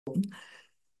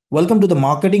Welcome to the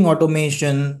Marketing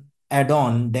Automation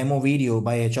add-on demo video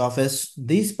by H-Office.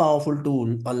 This powerful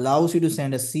tool allows you to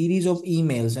send a series of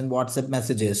emails and WhatsApp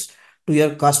messages to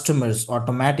your customers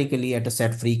automatically at a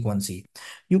set frequency.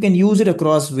 You can use it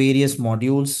across various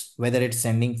modules, whether it's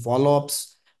sending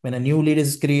follow-ups, when a new lead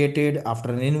is created, after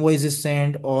an invoice is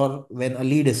sent, or when a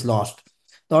lead is lost.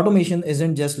 The automation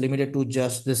isn't just limited to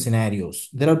just the scenarios.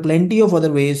 There are plenty of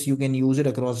other ways you can use it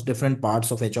across different parts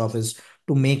of H-Office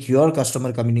to make your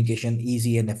customer communication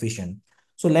easy and efficient.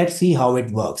 So let's see how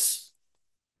it works.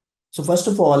 So first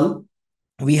of all,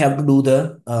 we have to do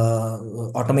the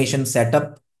automation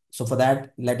setup. So for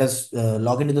that, let us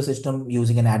log into the system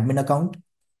using an admin account.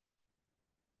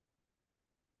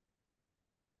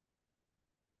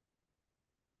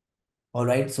 All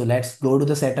right, so let's go to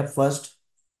the setup first.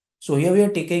 So here we are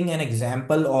taking an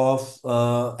example of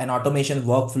an automation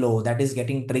workflow that is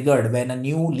getting triggered when a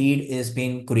new lead is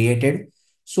being created.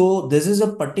 So this is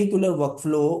a particular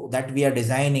workflow that we are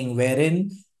designing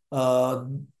wherein uh,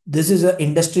 this is an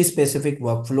industry specific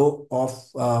workflow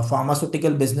of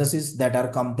pharmaceutical businesses that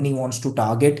our company wants to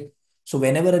target. So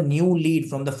whenever a new lead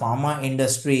from the pharma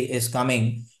industry is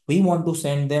coming, we want to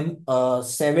send them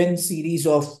seven series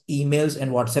of emails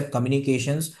and WhatsApp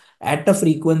communications at a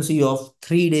frequency of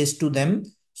 3 days to them.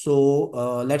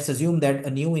 So let's assume that a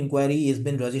new inquiry has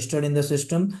been registered in the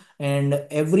system, and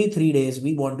every 3 days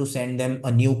we want to send them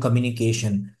a new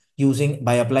communication using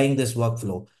by applying this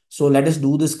workflow. So let us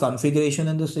do this configuration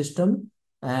in the system.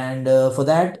 And for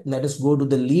that, let us go to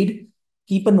the lead.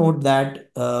 Keep a note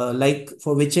that like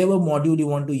for whichever module you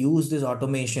want to use this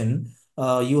automation,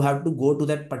 you have to go to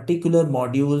that particular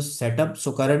module setup.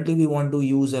 So currently we want to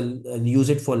use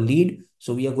it for lead.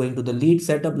 So we are going to the lead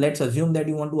setup. Let's assume that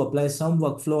you want to apply some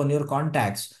workflow on your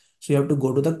contacts. So you have to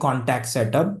go to the contact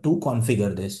setup to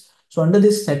configure this. So under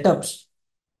this setups,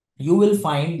 you will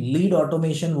find lead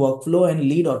automation workflow and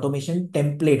lead automation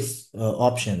templates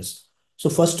options. So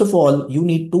first of all, you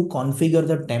need to configure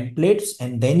the templates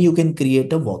and then you can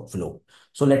create a workflow.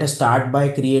 So let us start by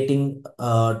creating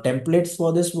templates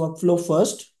for this workflow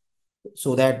first,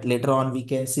 so that later on we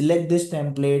can select this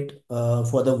template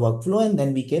for the workflow and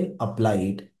then we can apply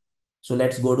it. So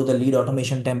let's go to the lead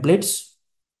automation templates.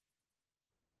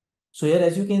 So here,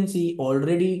 as you can see,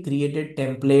 already created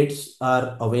templates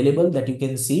are available that you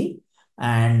can see.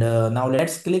 And now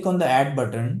let's click on the add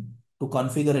button to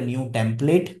configure a new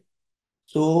template.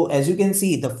 So as you can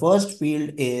see, the first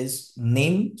field is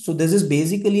name. So this is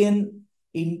basically an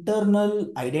internal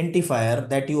identifier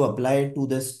that you apply to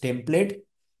this template.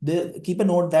 Keep a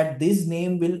note that this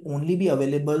name will only be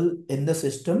available in the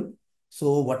system.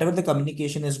 So whatever the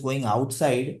communication is going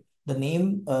outside, the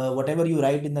name, whatever you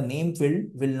write in the name field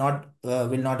will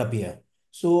not appear.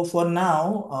 So for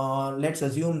now, let's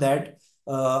assume that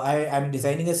I'm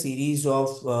designing a series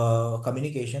of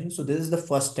communication. So this is the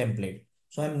first template.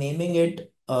 So I'm naming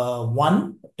it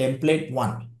one template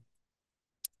one.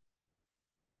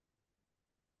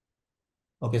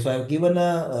 Okay, so I've given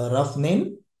a rough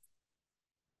name,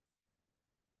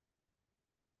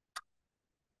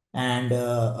 and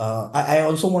I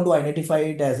also want to identify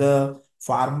it as a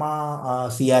pharma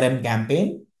CRM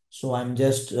campaign. So I'm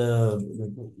just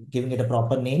giving it a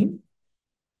proper name.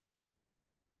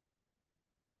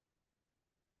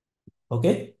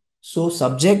 Okay. So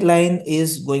subject line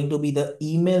is going to be the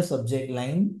email subject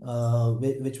line,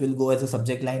 which will go as a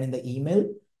subject line in the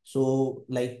email. So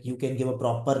like you can give a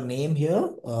proper name here.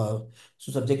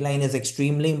 So subject line is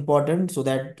extremely important so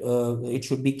that it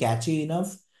should be catchy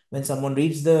enough. When someone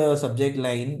reads the subject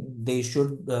line, they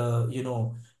should,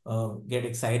 get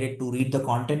excited to read the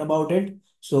content about it.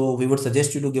 So we would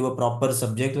suggest you to give a proper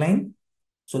subject line.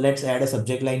 So let's add a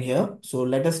subject line here. So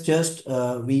let us just,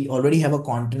 we already have a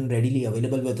content readily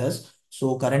available with us.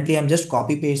 So currently I'm just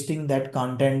copy pasting that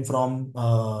content from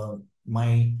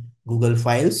my Google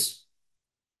Files.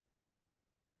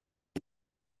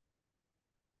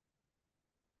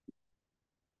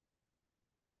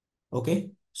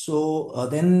 Okay. So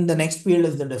then the next field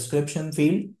is the description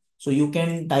field. So you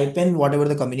can type in whatever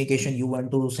the communication you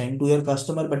want to send to your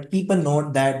customer, but keep a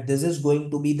note that this is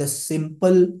going to be the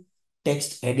simple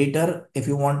text editor. If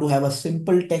you want to have a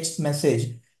simple text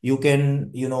message, you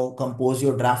can, compose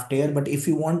your draft here. But if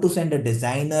you want to send a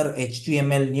designer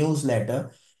HTML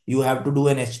newsletter, you have to do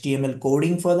an HTML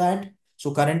coding for that.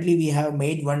 So currently we have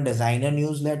made one designer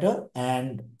newsletter,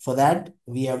 and for that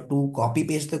we have to copy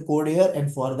paste the code here,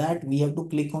 and for that we have to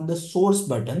click on the source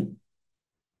button,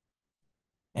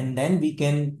 and then we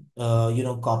can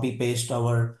copy paste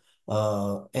our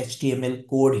HTML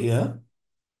code here.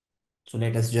 So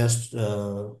let us just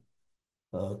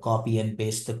copy and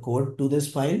paste the code to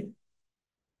this file.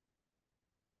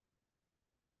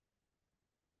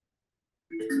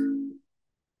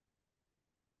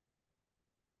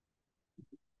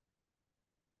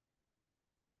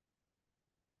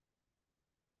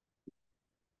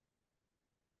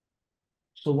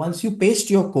 So once you paste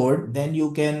your code, then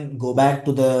you can go back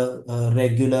to the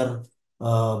regular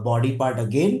body part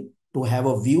again to have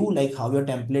a view like how your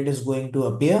template is going to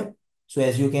appear. So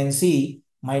as you can see,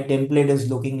 my template is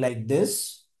looking like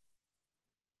this.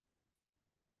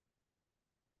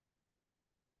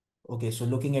 Okay, so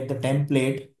looking at the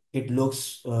template, it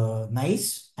looks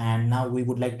nice. And now we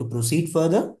would like to proceed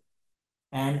further.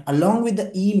 And along with the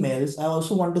emails, I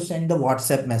also want to send the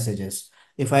WhatsApp messages.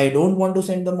 If I don't want to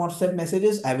send the WhatsApp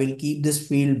messages, I will keep this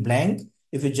field blank.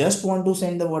 If you just want to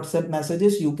send the WhatsApp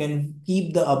messages, you can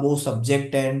keep the above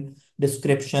subject and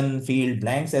description field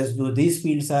blanks, as though these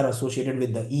fields are associated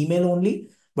with the email only.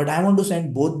 But I want to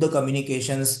send both the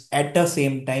communications at the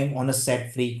same time on a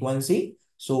set frequency.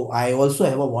 So I also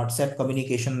have a WhatsApp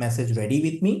communication message ready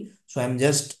with me. So I'm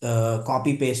just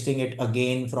copy pasting it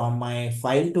again from my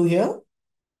file to here.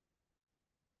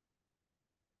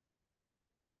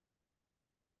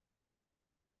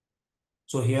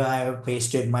 So here I have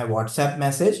pasted my WhatsApp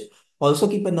message. Also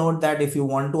keep a note that if you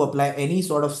want to apply any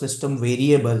sort of system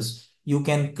variables, you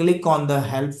can click on the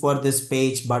help for this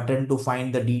page button to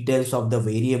find the details of the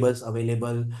variables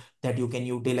available that you can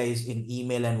utilize in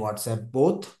email and WhatsApp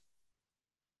both.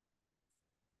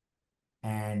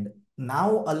 And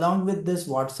now along with this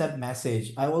WhatsApp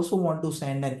message, I also want to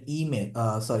send an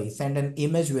send an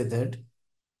image with it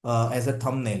as a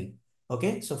thumbnail.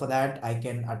 Okay, so for that I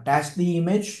can attach the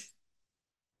image.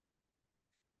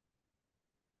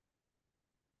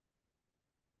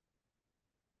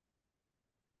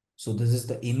 So this is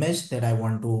the image that I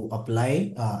want to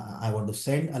apply. I want to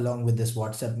send along with this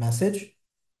WhatsApp message.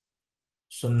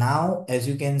 So now, as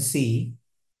you can see,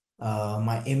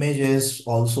 my image is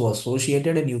also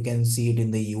associated and you can see it in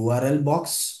the URL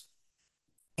box.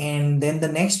 And then the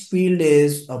next field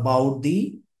is about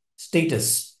the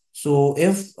status. So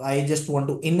if I just want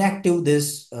to inactive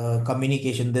this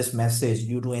communication, this message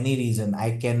due to any reason,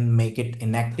 I can make it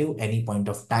inactive any point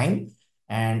of time.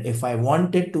 And if I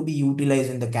want it to be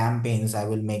utilized in the campaigns, I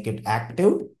will make it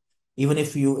active. Even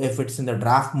if it's in the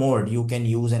draft mode, you can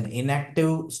use an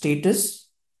inactive status.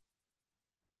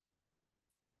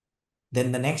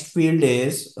 Then the next field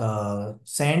is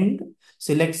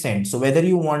select send. So whether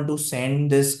you want to send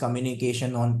this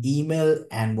communication on email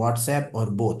and WhatsApp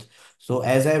or both. So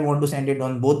as I want to send it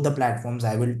on both the platforms,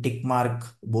 I will tick mark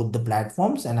both the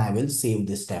platforms and I will save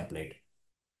this template.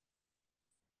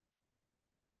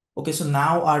 Okay, so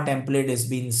now our template is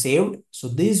being saved. So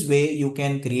this way you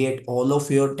can create all of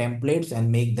your templates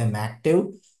and make them active.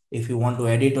 If you want to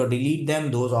edit or delete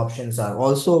them, those options are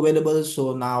also available.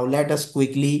 So now let us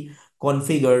quickly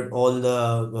configure all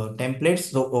the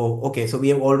templates. So, okay, so we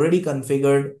have already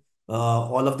configured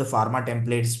all of the pharma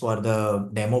templates for the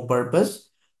demo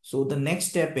purpose. So the next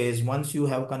step is once you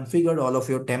have configured all of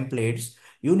your templates,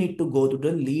 you need to go to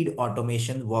the lead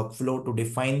automation workflow to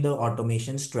define the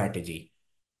automation strategy.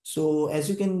 So as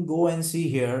you can go and see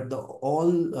here, the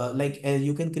all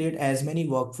you can create as many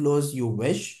workflows you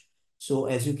wish. So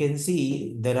as you can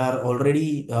see, there are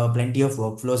already plenty of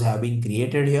workflows have been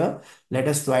created here. Let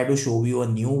us try to show you a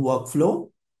new workflow.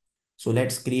 So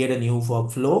let's create a new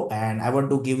workflow and I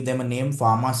want to give them a name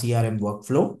Pharma CRM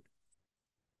workflow.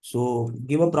 So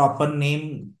give a proper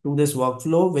name to this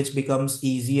workflow, which becomes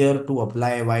easier to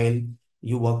apply while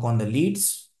you work on the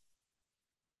leads.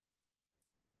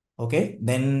 Okay,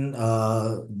 then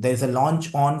there's a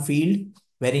launch on field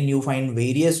wherein you find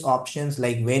various options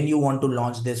like when you want to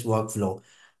launch this workflow.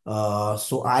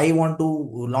 So I want to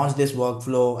launch this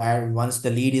workflow and once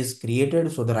the lead is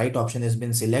created, so the right option has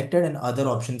been selected and other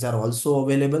options are also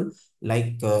available.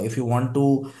 Like if you want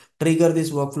to trigger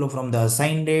this workflow from the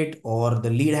assigned date or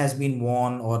the lead has been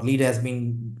won or lead has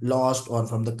been lost or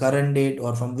from the current date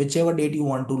or from whichever date you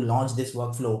want to launch this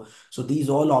workflow, so these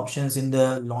all options in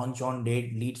the launch on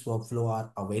date leads workflow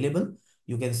are available.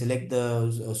 You can select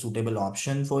the suitable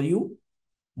option for you.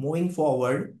 Moving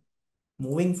forward,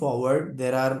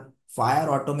 there are fire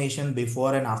automation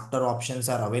before and after options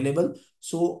are available.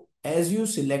 So as you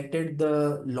selected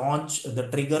the launch, the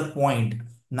trigger point,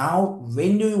 now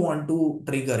when do you want to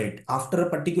trigger it? After a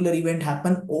particular event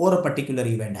happen or a particular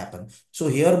event happen? So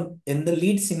here in the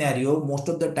lead scenario, most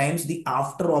of the times the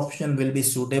after option will be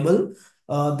suitable.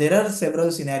 There are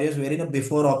several scenarios wherein a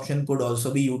before option could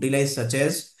also be utilized, such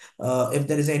as if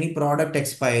there is any product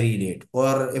expiry date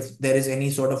or if there is any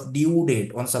sort of due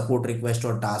date on support request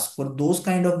or task for those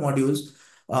kind of modules.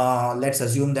 Let's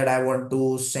assume that I want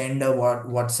to send a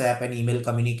WhatsApp and email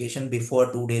communication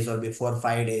before 2 days or before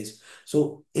 5 days.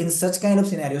 So in such kind of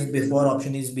scenarios, before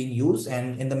option is being used,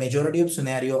 and in the majority of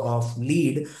scenario of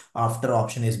lead, after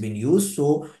option is being used.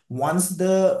 So once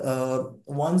the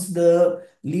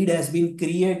lead has been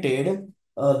created,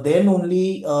 then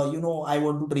only I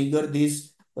want to trigger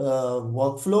this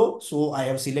workflow. So I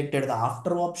have selected the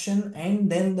after option, and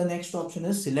then the next option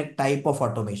is select type of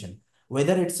automation,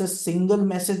 whether it's a single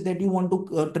message that you want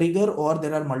to trigger, or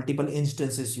there are multiple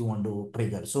instances you want to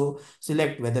trigger. So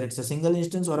select whether it's a single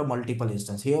instance or a multiple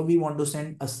instance. Here we want to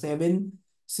send a 7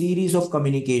 series of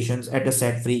communications at a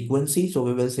set frequency. So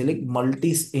we will select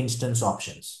multi-instance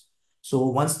options. So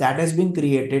once that has been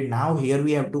created, now here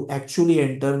we have to actually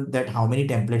enter that how many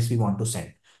templates we want to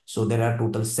send. So there are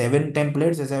total 7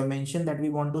 templates, as I mentioned, that we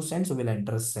want to send. So we'll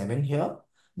enter 7 here.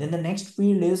 Then the next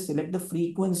field is select the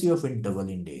frequency of interval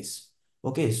in days.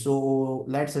 Okay, so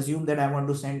let's assume that I want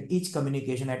to send each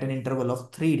communication at an interval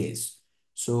of 3 days.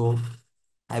 So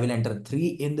I will enter 3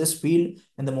 in this field.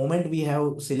 And the moment we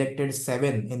have selected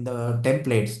 7 in the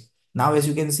templates, now as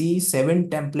you can see, 7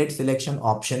 template selection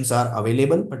options are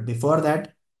available. But before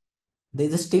that, there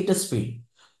is a status field.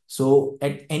 So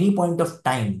at any point of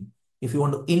time, if you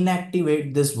want to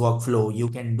inactivate this workflow, you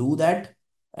can do that.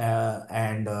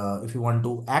 And if you want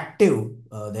to active,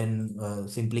 then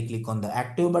simply click on the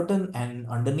active button, and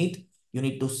underneath you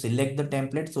need to select the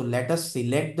template. So let us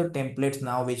select the templates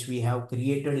now, which we have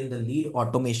created in the lead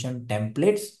automation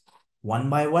templates one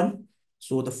by one.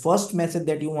 So the first message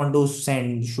that you want to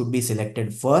send should be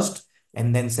selected first,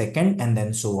 and then second, and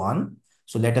then so on.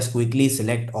 So let us quickly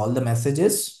select all the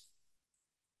messages.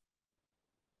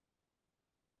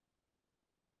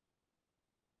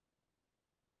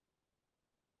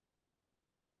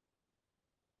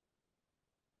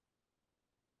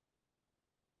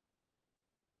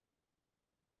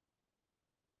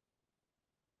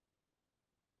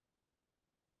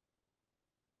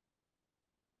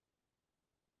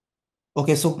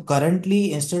 Okay, so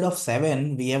currently instead of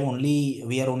 7, we are only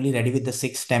ready with the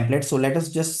 6 templates. So let us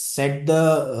just set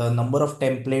the number of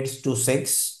templates to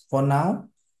 6 for now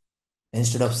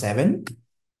instead of 7.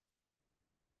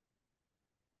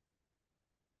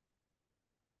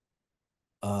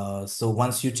 So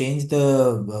once you change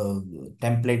the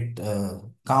template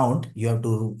count, you have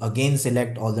to again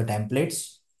select all the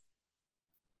templates.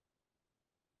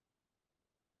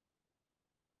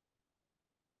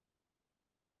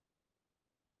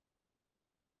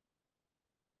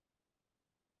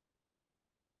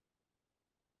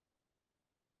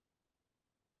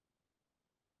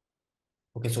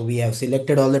 Okay, so we have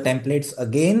selected all the templates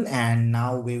again, and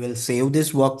now we will save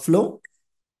this workflow.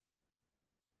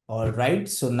 All right,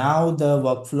 so now the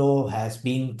workflow has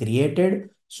been created.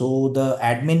 So the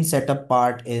admin setup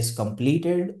part is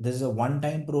completed. This is a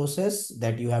one-time process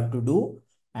that you have to do.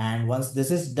 And once this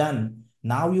is done,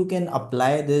 now you can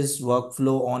apply this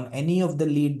workflow on any of the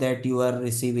lead that you are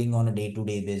receiving on a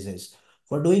day-to-day basis.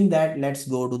 For doing that, let's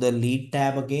go to the lead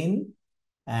tab again,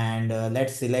 and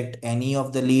let's select any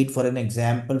of the lead for an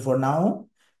example for now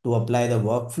to apply the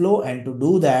workflow. And to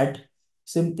do that,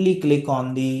 simply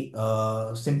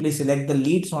select the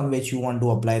leads on which you want to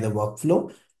apply the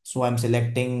workflow. So I'm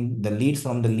selecting the leads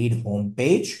from the lead home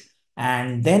page,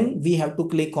 and then we have to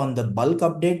click on the bulk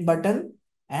update button,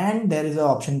 and there is an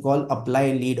option called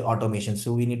apply lead automation.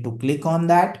 So we need to click on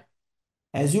that.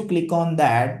 As you click on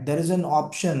that, there is an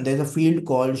option, there's a field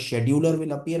called scheduler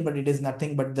will appear, but it is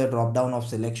nothing but the drop down of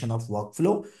selection of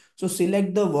workflow. So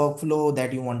select the workflow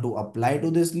that you want to apply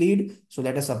to this lead. So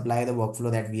let us apply the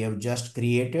workflow that we have just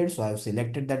created. So I've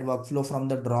selected that workflow from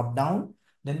the drop down.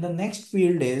 Then the next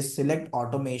field is select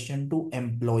automation to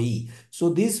employee. So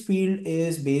this field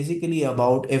is basically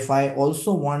about if I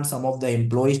also want some of the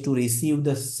employees to receive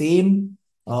the same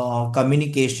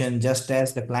communication just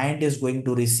as the client is going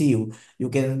to receive, you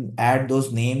can add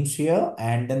those names here.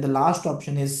 And then the last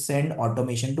option is send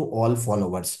automation to all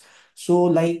followers. So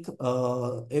like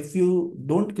if you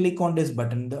don't click on this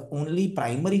button, the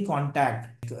primary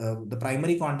contact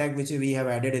which we have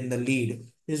added in the lead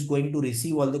is going to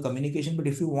receive all the communication. But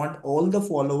if you want all the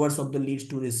followers of the leads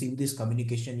to receive this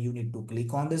communication, you need to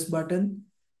click on this button.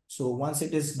 So once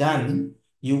it is done,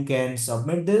 you can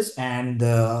submit this, and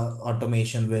the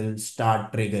automation will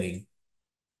start triggering.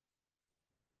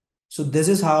 So this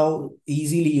is how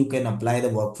easily you can apply the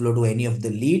workflow to any of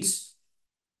the leads.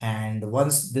 And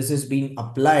once this is being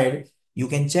applied, you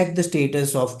can check the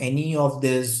status of any of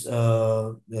this,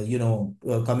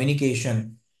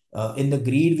 communication in the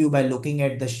grid view by looking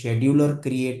at the scheduler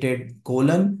created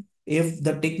colon. If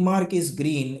the tick mark is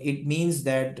green, it means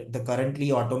that the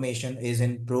currently automation is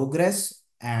in progress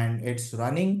and it's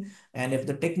running. And if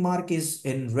the tick mark is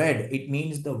in red, it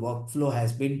means the workflow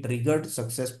has been triggered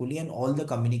successfully and all the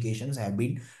communications have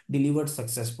been delivered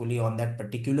successfully on that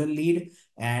particular lead.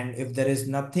 And if there is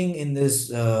nothing in this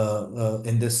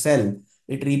cell,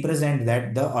 it represents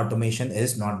that the automation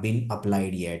is not being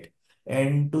applied yet.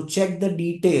 And to check the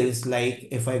details, like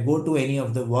if I go to any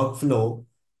of the workflow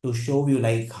to show you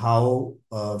like how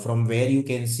from where you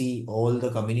can see all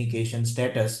the communication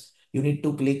status, you need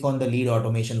to click on the lead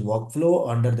automation workflow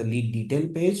under the lead detail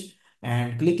page.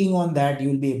 And clicking on that, you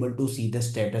will be able to see the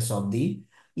status of the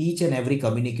each and every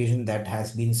communication that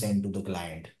has been sent to the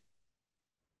client.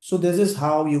 So this is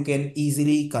how you can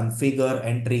easily configure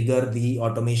and trigger the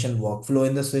automation workflow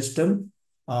in the system.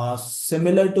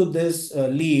 Similar to this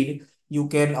lead, you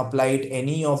can apply it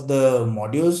any of the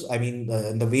modules. I mean,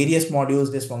 the various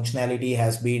modules, this functionality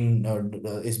has been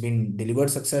is been delivered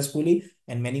successfully,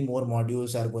 and many more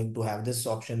modules are going to have this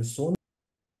option soon.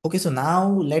 Okay, so now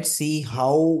let's see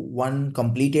how one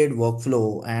completed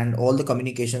workflow and all the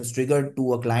communications triggered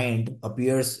to a client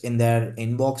appears in their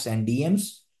inbox and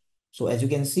DMs. So as you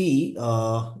can see,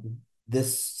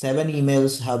 this 7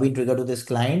 emails have been triggered to this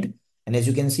client. And as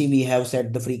you can see, we have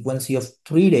set the frequency of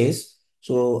 3 days.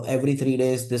 So every 3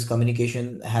 days, this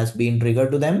communication has been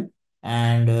triggered to them.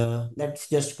 And let's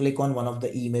just click on one of the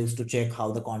emails to check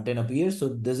how the content appears. So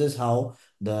this is how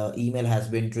the email has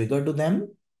been triggered to them.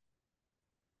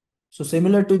 So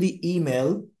similar to the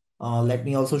email, let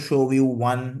me also show you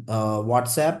one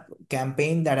WhatsApp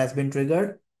campaign that has been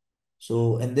triggered.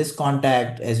 So in this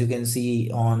contact, as you can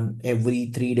see on every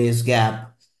 3 days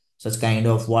gap, such kind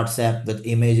of WhatsApp with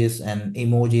images and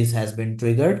emojis has been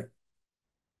triggered.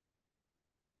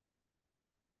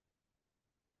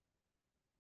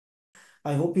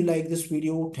 I hope you like this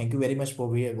video. Thank you very much for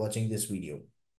watching this video.